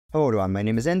Hello everyone, my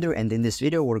name is Andrew, and in this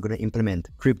video we're going to implement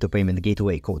crypto payment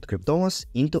gateway called Cryptomus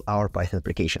into our Python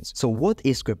applications. So what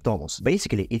is Cryptomus?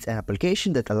 Basically, it's an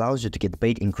application that allows you to get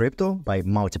paid in crypto by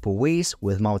multiple ways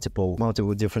with multiple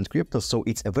different cryptos. So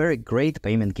it's a very great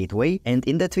payment gateway, and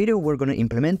in that video we're going to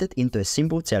implement it into a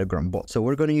simple Telegram bot. So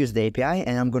we're going to use the API,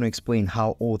 and I'm going to explain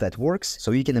how all that works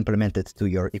so you can implement it to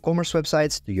your e-commerce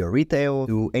websites, to your retail,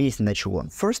 to anything that you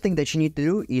want. First thing that you need to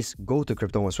do is go to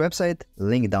Cryptomus website,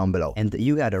 link down below, and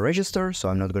you gotta register. So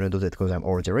I'm not going to do that because I'm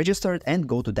already registered, and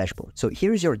go to dashboard. So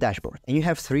here is your dashboard, and you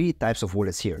have three types of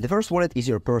wallets here. The first wallet is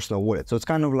your personal wallet. So it's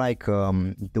kind of like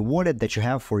the wallet that you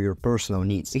have for your personal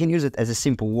needs. You can use it as a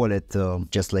simple wallet,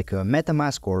 just like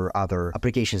MetaMask or other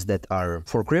applications that are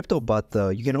for crypto, but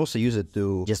you can also use it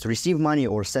to just receive money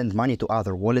or send money to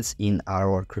other wallets in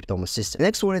our Cryptomus system. The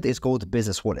next wallet is called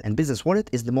business wallet, and business wallet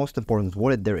is the most important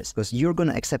wallet there is, because you're going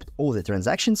to accept all the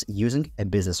transactions using a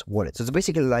business wallet. So it's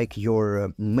basically like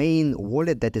your main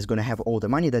wallet that is going to have all the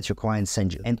money that your clients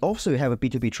send you. And also you have a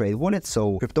P2P trade wallet.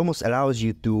 So Cryptomus allows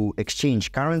you to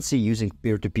exchange currency using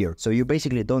peer-to-peer. So you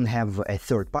basically don't have a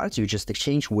third party, you just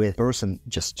exchange with person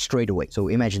just straight away. So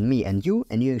imagine me and you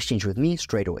exchange with me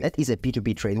straight away. That is a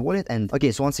P2P trade wallet. And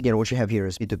okay, so once again, what you have here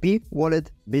is P2P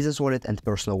wallet, business wallet, and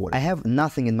personal wallet. I have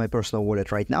nothing in my personal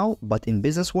wallet right now, but in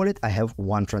business wallet, I have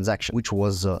one transaction, which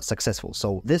was successful.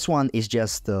 So this one is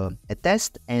just a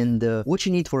test, and what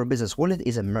you need for a business wallet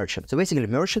is a merchant. So basically,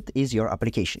 merchant is your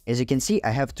application. As you can see, I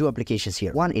have two applications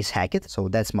here. One is Hackit, so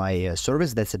that's my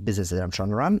service, that's a business that I'm trying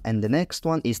to run, and the next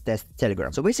one is Test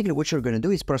Telegram. So basically, what you're going to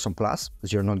do is press on plus,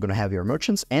 because you're not going to have your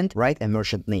merchants, and write a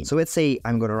merchant name. So let's say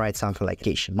I'm going to write something like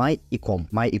my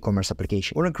e-commerce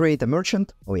application. We're going to create a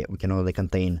merchant. Oh yeah, we can only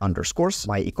contain underscores,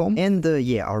 my e-com, and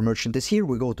yeah, our merchant is here.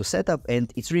 We go to setup,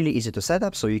 and it's really easy to set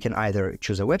up. So you can either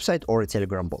choose a website or a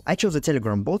Telegram bot. I chose a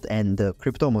Telegram bot, and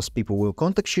Cryptomus people will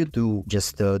contact you to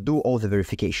just do all the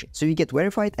verification. So you get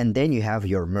verified, and then you have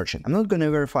your merchant. I'm not going to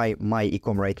verify my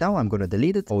e-com right now. I'm going to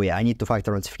delete it. Oh yeah, I need to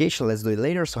factor authentication. Let's do it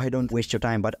later so I don't waste your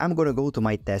time, but I'm going to go to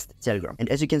my test Telegram. And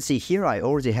as you can see here, I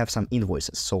already have some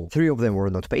invoices. So 3 of them were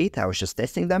not paid. I was just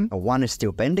testing them. One is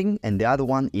still pending, and the other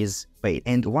one is paid.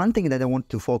 And one thing that I want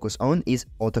to focus on is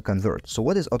auto-convert. So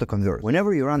what is auto-convert?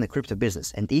 Whenever you run a crypto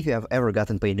business, and if you have ever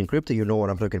gotten paid in crypto, you know what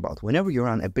I'm talking about. Whenever you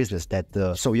run a business that,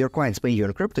 so your clients pay you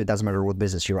in crypto, it doesn't matter what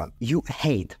business you run. You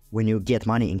hate when you get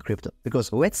money in crypto.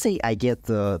 Because let's say I get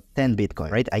 10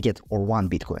 Bitcoin, right? or 1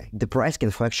 Bitcoin. The price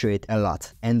can fluctuate a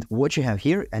lot. And what you have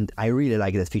here, and I really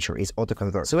like that feature, is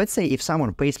auto-convert. So let's say if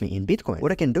someone pays me in Bitcoin,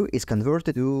 what I can do is convert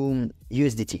it to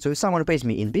USDT. So if someone pays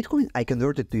me in Bitcoin, I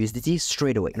convert it to USDT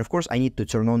straight away. And of course, I need to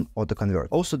turn on auto-convert.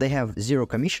 Also, they have zero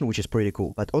commission, which is pretty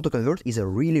cool. But auto-convert is a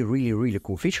really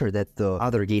cool feature that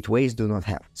other gateways do not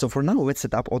have. So for now, let's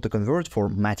set up auto-convert for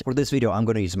Matic. For this video, I'm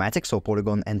going to use Matic, so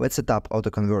Polygon, and let's set up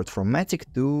auto-convert from Matic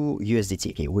to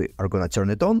USDT. Okay, we are going to turn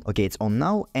it on. Okay, it's on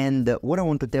now. And what I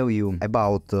want to tell you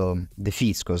about the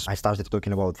fees, because I started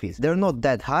talking about fees. They're not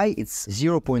that high. It's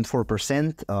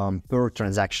 0.4% per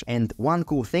transaction. And one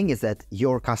cool thing is that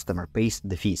your customer pays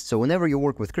the fees. So whenever you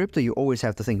work with crypto, you always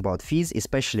have to think about fees,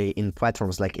 especially in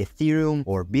platforms like Ethereum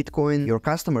or Bitcoin. Your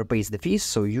customer pays the fees,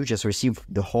 so you just receive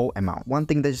the whole amount. One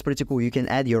thing that is pretty cool, you can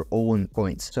add your own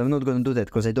coins. So I'm not going to do that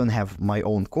because I don't have my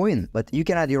own coin, but you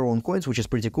can add your own coins, which is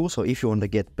pretty cool. So if you want to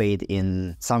get paid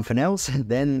in something else,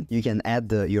 then you can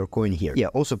add your coin here. Yeah,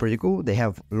 also pretty cool. They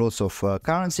have lots of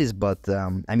currencies, but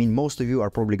I mean, most of you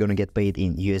are probably going to get paid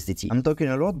in USDT. I'm talking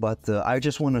a lot, but I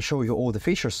just want to show you all the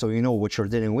features so you know what you're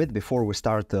dealing with before we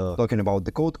start talking about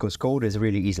the code, because code is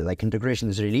really easy. Like integration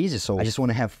is really easy, so I just want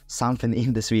to have something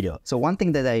in this video. So one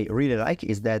thing that I really like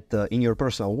is that in your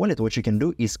personal wallet, what you can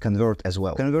do is convert as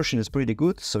well. Conversion is pretty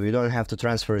good, so you don't have to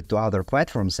transfer it to other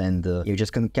platforms, and you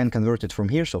just can convert it from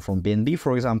here. So from BNB,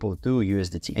 for example, to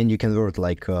USDT, and you convert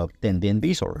like 10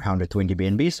 BNBs or 120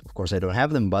 BNBs. Of course, I don't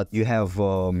have them, but you have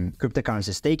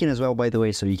cryptocurrency staking as well, by the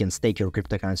way, so you can stake your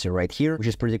cryptocurrency right here, which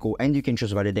is pretty cool, and you can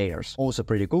choose validators. Also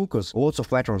pretty cool, because lots of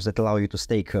platforms that allow you to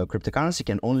stake cryptocurrency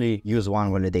can only use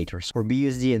one validator. So for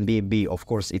BUSD and BNB, of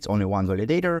course, it's only one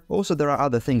validator. Also, there are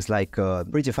other things like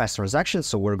pretty fast transactions,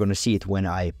 so we're going to see it when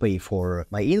I pay for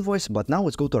my invoice. But now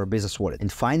let's go to our business wallet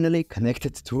and finally connect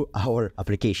it to our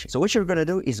application. So what you're going to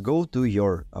do is go to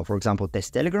your, for example,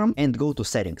 test Telegram, and go to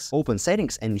settings, open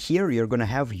settings, and here you're going to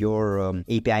have your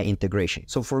API integration.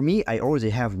 So for me, I already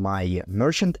have my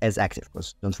merchant as active,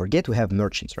 because don't forget we have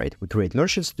merchants, right? We create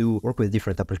merchants to work with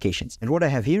different applications. And what I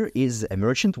have here is a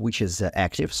merchant which is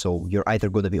active. So you're either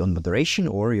going to be on moderation,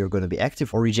 or you're going to be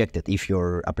active or rejected if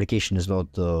your application is not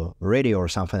ready or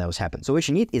something else happens. So what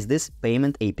you need is this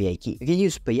payment API key. You can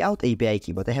use payout API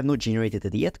key, but I have not generated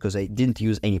it yet because I didn't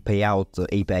use any payout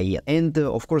API yet. And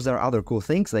of course, there are other cool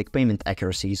things like payment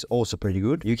accuracy is also pretty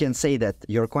good. You can say that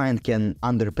your client can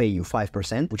underpay you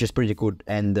 5%, which is pretty good.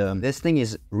 And this thing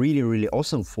is really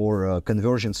awesome for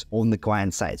conversions on the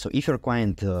client side. So if your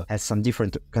client has some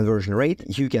different conversion rate,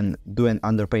 you can do an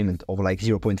underpayment of like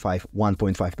 0.5,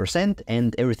 1.5%,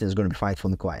 and everything is going to be fine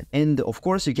from the client. And of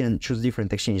course, you can choose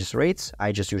different exchanges rates.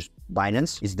 I just use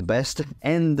Binance, it's the best.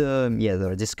 And yeah,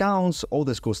 there are discounts, all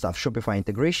this cool stuff. Shopify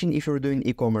integration if you're doing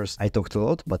e-commerce. I talked a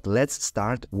lot, but let's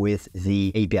start with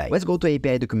the API. Let's go to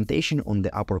API documentation on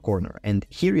the upper corner. And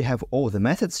here you have all the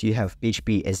methods. You have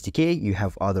PHP SDK, you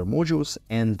have other modules.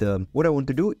 And what I want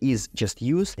to do is just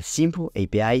use a simple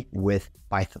API with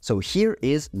Python. So here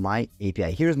is my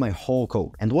API. Here's my whole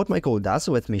code. And what my code does,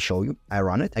 let me show you. I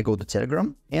run it. I go to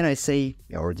Telegram and I say,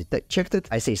 I already checked it.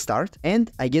 I say start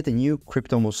and I get a new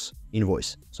Cryptomus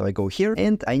invoice. So I go here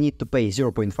and I need to pay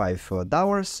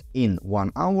 $0.5 in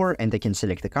 1 hour, and I can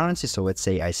select the currency. So let's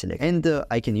say I select, and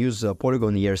I can use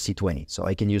Polygon ERC20. So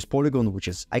I can use Polygon, which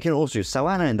is, I can also use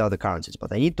Solana and other currencies,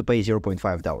 but I need to pay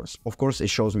 $0.5. Of course, it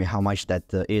shows me how much that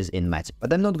is in Matic,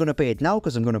 but I'm not going to pay it now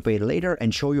because I'm going to pay it later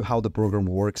and show you how the program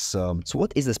works. So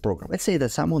what is this program? Let's say that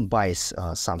someone buys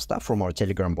some stuff from our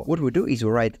Telegram bot. What we do is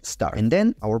we write start, and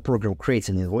then our program creates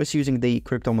an invoice using the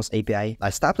Cryptomus API. I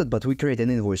stopped it, but we create an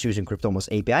invoice using Cryptomus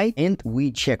API, and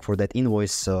we check for that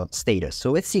invoice status.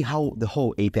 So let's see how the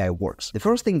whole API works. The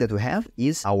first thing that we have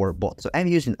is our bot. So I'm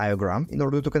using Iogram in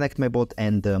order to connect my bot,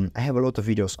 and I have a lot of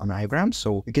videos on Iogram,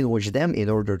 so you can watch them in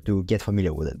order to get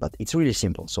familiar with it, but it's really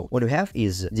simple. So what we have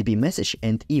is db message,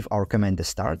 and if our command is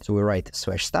start, so we write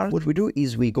 /start, what we do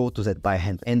is we go to that by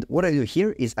hand. And what I do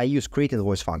here is I use create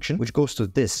invoice function, which goes to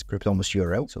this Cryptomus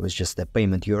URL. So it's just a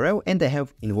payment URL, and I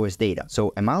have invoice data.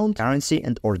 So amount, currency,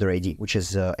 and order ID, which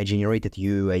is a generated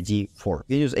UUID for.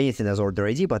 You can use anything as order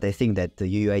ID, but I think that the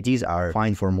UUIDs are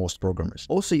fine for most programmers.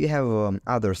 Also, you have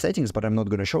other settings, but I'm not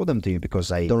going to show them to you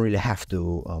because I don't really have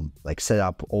to like set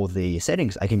up all the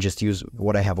settings. I can just use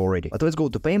what I have already. But let's go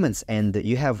to payments, and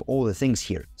you have all the things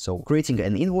here. So creating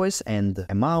an invoice and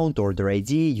amount, order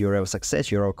ID, URL success,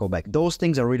 URL callback. Those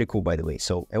things are really cool, by the way.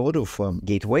 So a lot of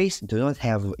gateways do not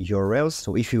have URLs.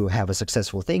 So if you have a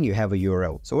successful thing, you have a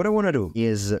URL. So what I want to do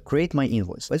is create my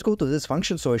invoice. Let's go to this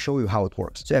function so I show you how it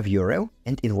works. So you have URL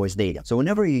and invoice data. So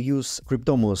whenever you use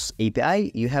Cryptomus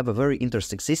API, you have a very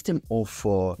interesting system of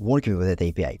working with that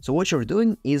API. So what you're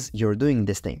doing is you're doing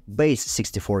this thing, base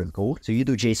 64 in code. So you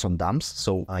do JSON dumps.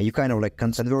 So you kind of like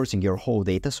converting your whole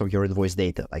data, so your invoice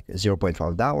data, like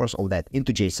 $0.5, all that,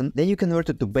 into JSON. Then you convert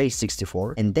it to base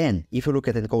 64. And then if you look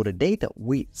at encoded data,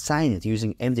 we sign it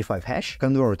using MD5 hash,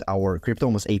 convert our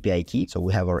Cryptomus API key. So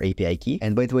we have our API key.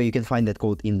 And by the way, you can find that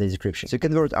code in the description. So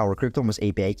convert our Cryptomus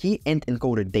API key and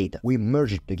encoded data. We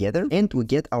merge it together and we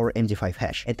get our MD5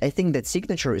 hash. And I think that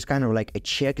signature is kind of like a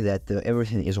check that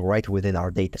everything is right within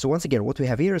our data. So once again, what we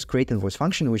have here is create invoice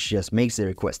function, which just makes the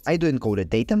request. I do encoded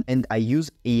data and I use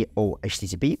AO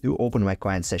HTTP to open my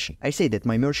client session. I say that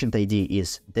my merchant ID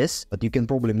is this, but you can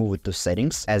probably move it to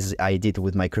settings as I did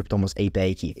with my Cryptomus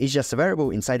API key. It's just a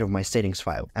variable inside of my settings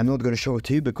file. I'm not going to show it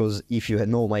to you because if you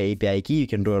know my API key, you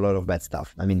can do a lot of bad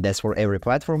stuff. I mean, that's for every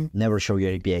platform. Never show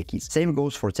your API keys. Same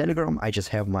goes for Telegram. I just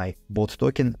have my bot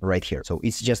token right here. So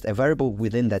it's just a variable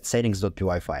within that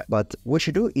settings.py file. But what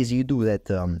you do is you do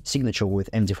that signature with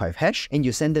MD5 hash and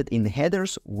you send it in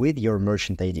headers with your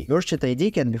merchant ID. Merchant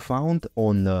ID can be found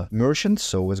on merchant.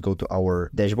 So let's go to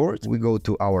our dashboard. We go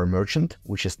to our merchant,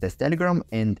 which is test Telegram,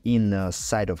 and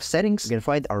inside of settings, you can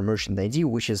find our merchant ID,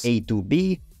 which is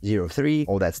A2B03,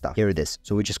 all that stuff. Here it is.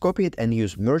 So we just copy it and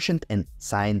use merchant and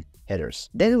sign headers.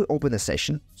 Then we open a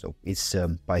session. So it's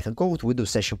Python code. We do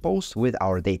session post with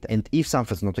our data. And if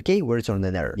something's not okay, we return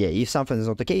an error. Yeah, if something is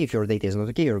not okay, if your data is not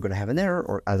okay, you're going to have an error,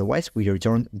 or otherwise we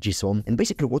return JSON. And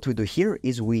basically what we do here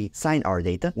is we sign our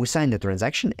data, we sign the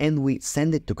transaction, and we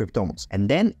send it to Cryptomus. And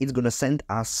then it's going to send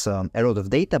us a lot of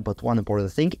data, but one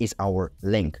important thing is our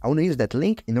link. I want to use that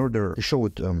link in order to show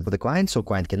it to the client, so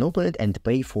client can open it and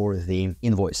pay for the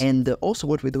invoice. And also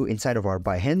what we do inside of our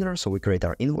buy handler, so we create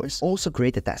our invoice, also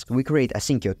create a task. We we create a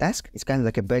Syncio task. It's kind of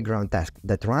like a background task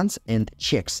that runs and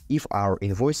checks if our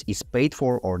invoice is paid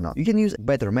for or not. You can use a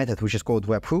better method, which is called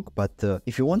webhook, but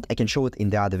if you want, I can show it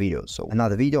in the other video. So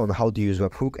another video on how to use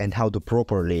webhook and how to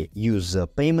properly use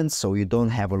payments so you don't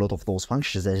have a lot of those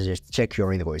functions that just check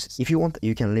your invoices. If you want,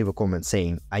 you can leave a comment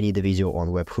saying I need a video on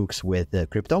webhooks with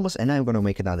Cryptomus, and I'm gonna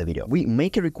make another video. We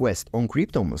make a request on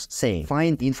Cryptomus saying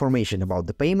find information about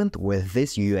the payment with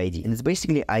this UUID, and it's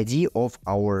basically ID of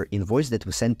our invoice that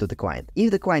we send to the client.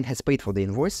 If the client has paid for the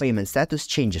invoice, payment status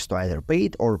changes to either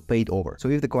paid or paid over. So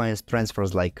if the client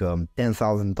transfers like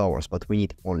 $10,000, but we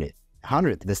need only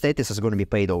 100, the status is going to be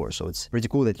paid over. So it's pretty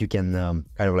cool that you can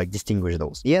kind of like distinguish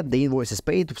those. Yeah, the invoice is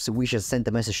paid, so we just send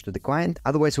a message to the client.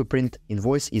 Otherwise, we print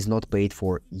invoice is not paid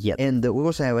for yet. And we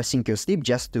also have a Syncio sleep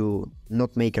just to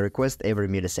not make a request every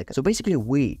millisecond. So basically,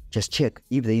 we just check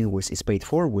if the invoice is paid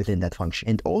for within that function.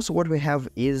 And also what we have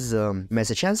is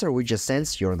message answer, which just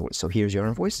sends your invoice. So here's your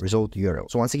invoice, result URL.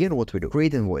 So once again, what we do,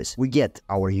 create invoice. We get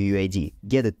our UUID,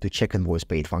 get it to check invoice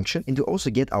paid function, and we also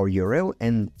get our URL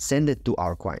and send it to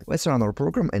our client. Let's run our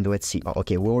program and let's see.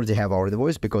 Okay, we already have our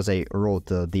invoice because I wrote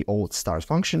the old stars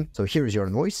function. So here's your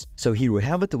invoice. So here we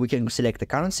have it. We can select the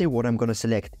currency. What I'm gonna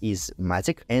select is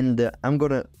Matic, and I'm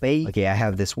gonna pay. Okay, I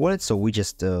have this wallet, so we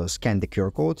just scan the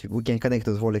QR code. We can connect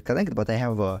to the wallet connect, but I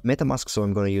have a MetaMask, so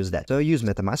I'm gonna use that. So I use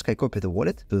MetaMask. I copy the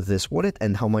wallet to this wallet,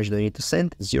 and how much do I need to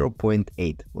send?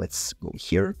 0.8. Let's go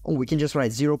here. Oh, we can just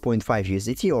write 0.5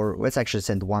 USDT, or let's actually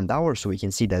send $1 so we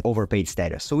can see that overpaid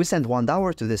status. So we send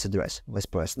 $1 to this address. Let's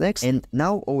press next, and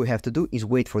now all we have to do is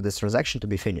wait for this transaction to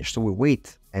be finished. So we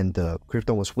wait, and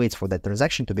Cryptomus waits for that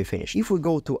transaction to be finished. If we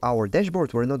go to our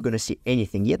dashboard, we're not going to see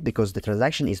anything yet because the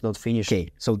transaction is not finished. Okay,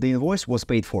 so the invoice was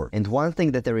paid for, and one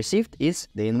thing that I received is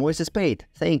the invoice is paid.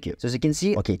 Thank you. So as you can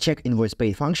see, okay, check invoice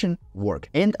paid function work,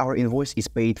 and our invoice is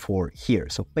paid for here.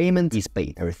 So payment is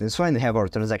paid. Everything's fine. We have our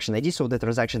transaction ID, so the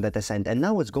transaction that I sent. And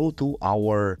now let's go to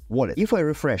our wallet. If I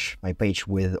refresh my page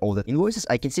with all the invoices,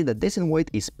 I can see that this invoice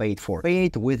is paid for,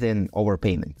 paid within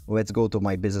overpayment. Let's go to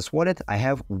my business wallet. I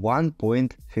have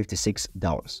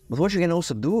 $1.56. But what you can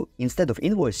also do, instead of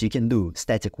invoice, you can do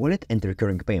static wallet and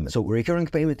recurring payment. So recurring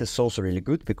payment is also really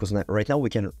good because right now we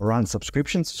can run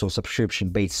subscriptions, so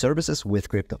subscription-based services with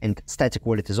crypto. And static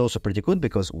wallet is also pretty good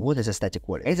because what is a static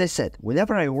wallet? As I said,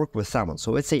 whenever I work with someone,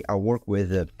 so let's say I work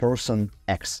with person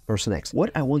X,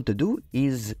 what I want to do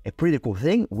is a pretty cool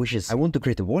thing, which is I want to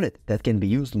create a wallet that can be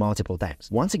used multiple times.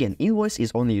 Once again, invoice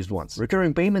is only used once.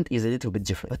 Recurring payment is a little bit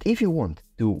different. But if you want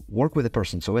to work with a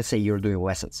person, so let's say you're doing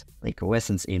lessons, like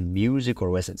lessons in music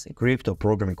or lessons in crypto,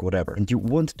 programming, whatever, and you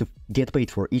want to get paid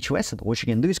for each lesson, what you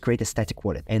can do is create a static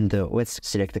wallet. And let's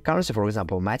select the currency, for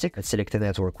example, Matic. Let's select a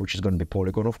network, which is going to be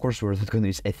Polygon. Of course, we're not going to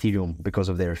use Ethereum because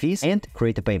of their fees, and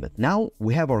create a payment. Now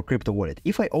we have our crypto wallet.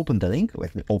 If I open the link,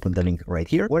 let me open the link right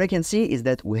here. What I can see is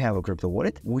that we have a crypto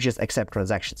wallet, which just accept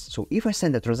transactions. So if I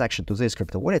send a transaction to this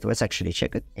crypto wallet, let's actually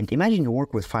check it. And imagine you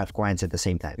work with 5 clients at the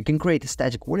same time. You can create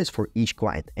static wallets for each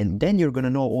client, and then you're gonna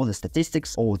know all the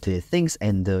statistics, all the things,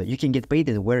 and you can get paid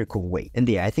in a very cool way. And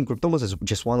yeah, I think Cryptomus is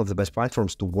just one of the best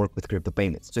platforms to work with crypto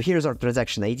payments. So here's our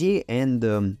transaction ID,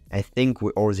 and I think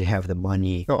we already have the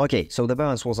money. Oh, okay, so the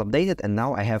balance was updated, and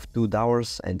now I have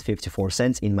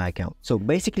 $2.54 in my account. So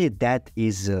basically that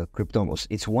is Cryptomus.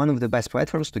 It's one of the best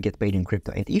platforms to get paid in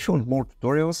crypto. And if you want more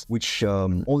tutorials, which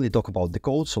only talk about the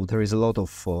code, so there is a lot of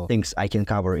things I can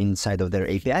cover inside of their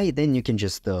API, then you can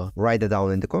just write it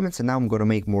down in the comments, and now I'm gonna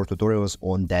make more tutorials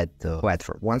on that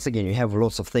platform. Once again, you have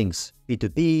lots of things: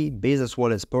 P2P, business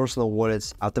wallets, personal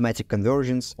wallets, automatic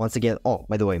conversions. Once again, oh,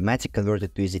 by the way, Matic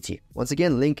converted to USDT. Once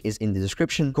again, link is in the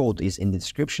description, code is in the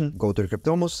description. Go to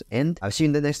Cryptomus, and I'll see you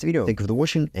in the next video. Thank you for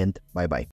watching, and bye bye.